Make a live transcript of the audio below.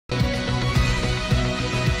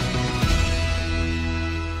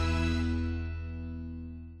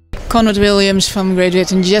Conrad Williams from Great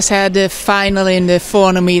Britain just had the final in the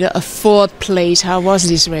 400 meter, a 4th place. How was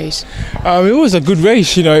this race? It was a good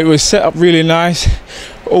race, you know, it was set up really nice.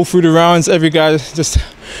 All through the rounds, every guy just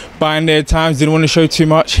buying their times, didn't want to show too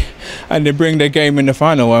much, and they bring their game in the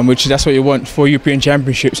final one, which that's what you want for European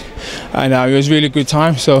Championships. And it was really good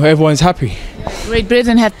time, so everyone's happy. Great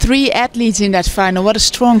Britain had 3 athletes in that final. What a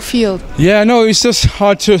strong field. Yeah, no, it's just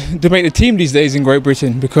hard to make the team these days in Great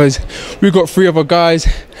Britain because we've got 3 other guys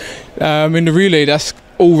in the relay that's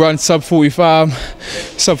all run sub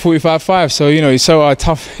 45.5. So, you know, it's so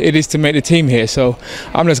tough it is to make the team here. So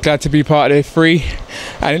I'm just glad to be part of the 3.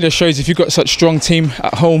 And it just shows if you've got such a strong team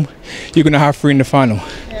at home, you're going to have 3 in the final.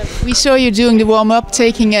 We saw you doing the warm-up,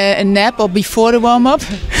 taking a nap or before the warm-up.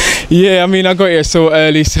 Yeah, I mean, I got here so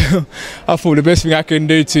early, so I thought the best thing I can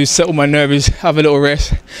do to settle my nerves, have a little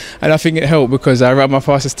rest, and I think it helped because I ran my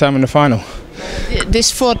fastest time in the final.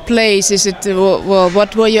 This 4th place, is it? Well,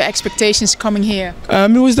 what were your expectations coming here?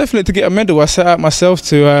 It was definitely to get a medal. I set out myself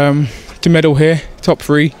to medal here, top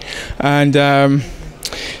 3, and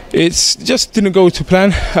it's just didn't go to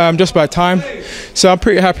plan, just by time. So I'm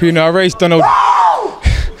pretty happy. You know, I raced Donald.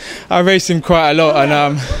 I raced him quite a lot,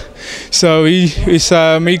 and so he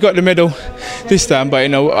got the medal this time. But you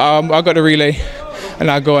know, I got the relay,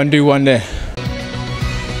 and I go and do one there.